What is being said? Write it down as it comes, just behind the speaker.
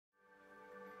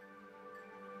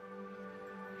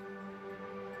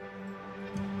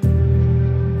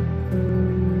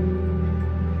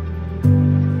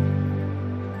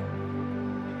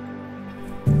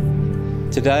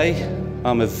Today,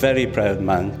 I'm a very proud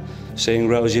man, seeing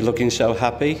Rosie looking so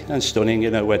happy and stunning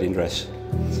in her wedding dress.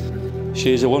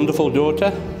 She is a wonderful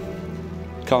daughter,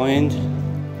 kind,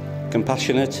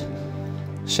 compassionate,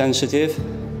 sensitive,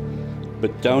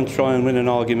 but don't try and win an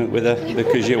argument with her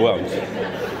because you won't.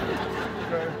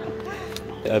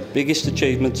 Her biggest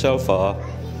achievement so far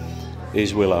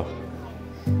is Willow.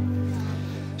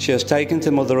 She has taken to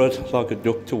motherhood like a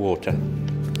duck to water.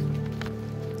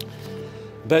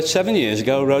 About 7 years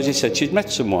ago, Rosie said she'd met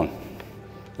someone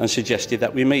and suggested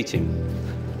that we meet him.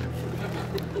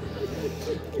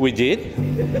 We did.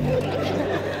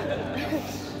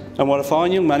 And what a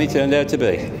fine young man he turned out to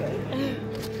be.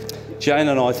 Jane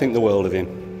and I think the world of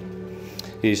him.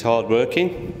 He's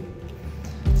hard-working,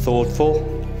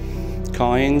 thoughtful,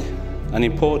 kind, and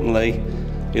importantly,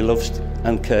 he loves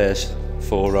and cares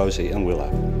for Rosie and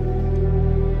Willow.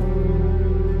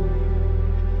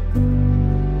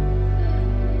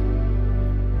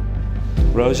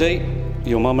 Rosie,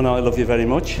 your mum and I love you very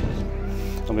much,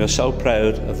 and we are so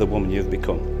proud of the woman you've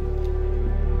become.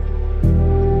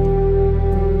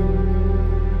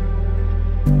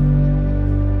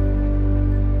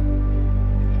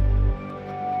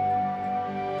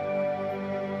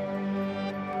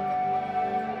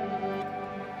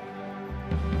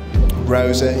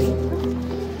 Rosie,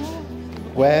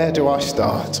 where do I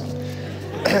start?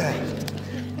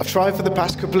 I've tried for the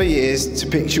past couple of years to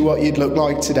picture what you'd look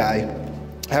like today.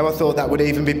 How I thought that would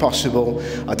even be possible,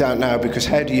 I don't know, because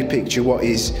how do you picture what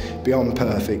is beyond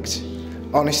perfect?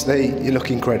 Honestly, you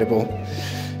look incredible.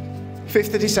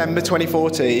 5th of December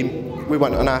 2014, we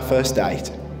went on our first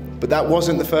date. But that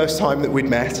wasn't the first time that we'd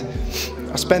met.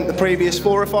 I spent the previous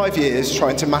 4 or 5 years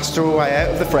trying to master a way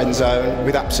out of the friend zone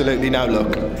with absolutely no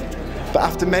luck. But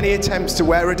after many attempts to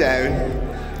wear her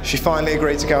down, she finally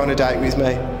agreed to go on a date with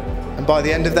me. And by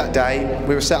the end of that day,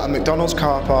 we were sat at McDonald's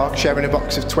car park sharing a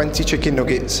box of 20 chicken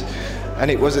nuggets. And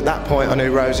it was at that point I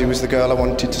knew Rosie was the girl I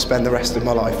wanted to spend the rest of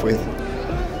my life with.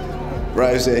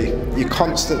 Rosie, you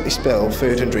constantly spill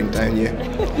food and drink, don't you?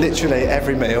 Literally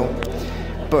every meal.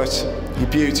 But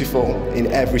you're beautiful in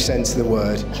every sense of the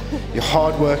word. You're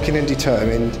hard-working and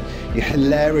determined. You're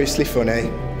hilariously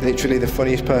funny. Literally the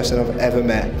funniest person I've ever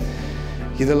met.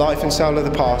 You're the life and soul of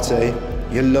the party.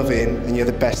 You're loving, and you're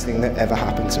the best thing that ever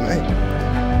happened to me.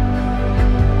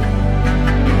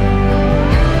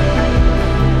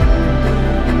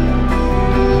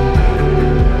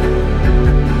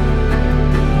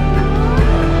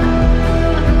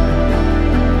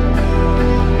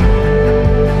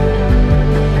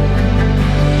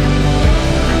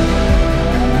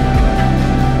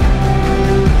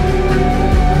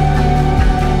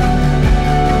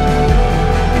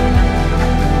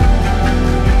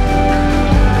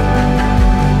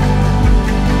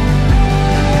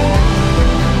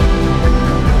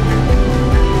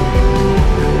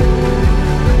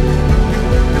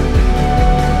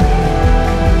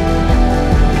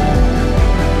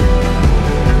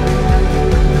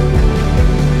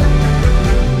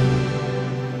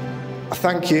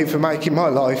 Thank you for making my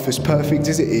life as perfect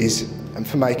as it is and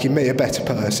for making me a better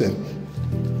person.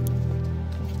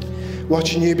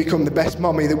 Watching you become the best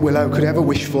mommy that Willow could ever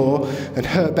wish for and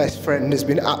her best friend has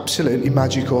been absolutely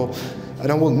magical,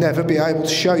 and I will never be able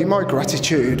to show you my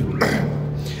gratitude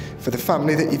for the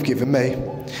family that you've given me,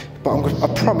 but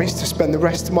I promise to spend the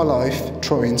rest of my life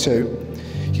trying to.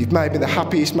 You've made me the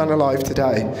happiest man alive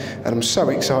today, and I'm so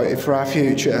excited for our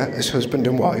future as husband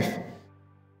and wife.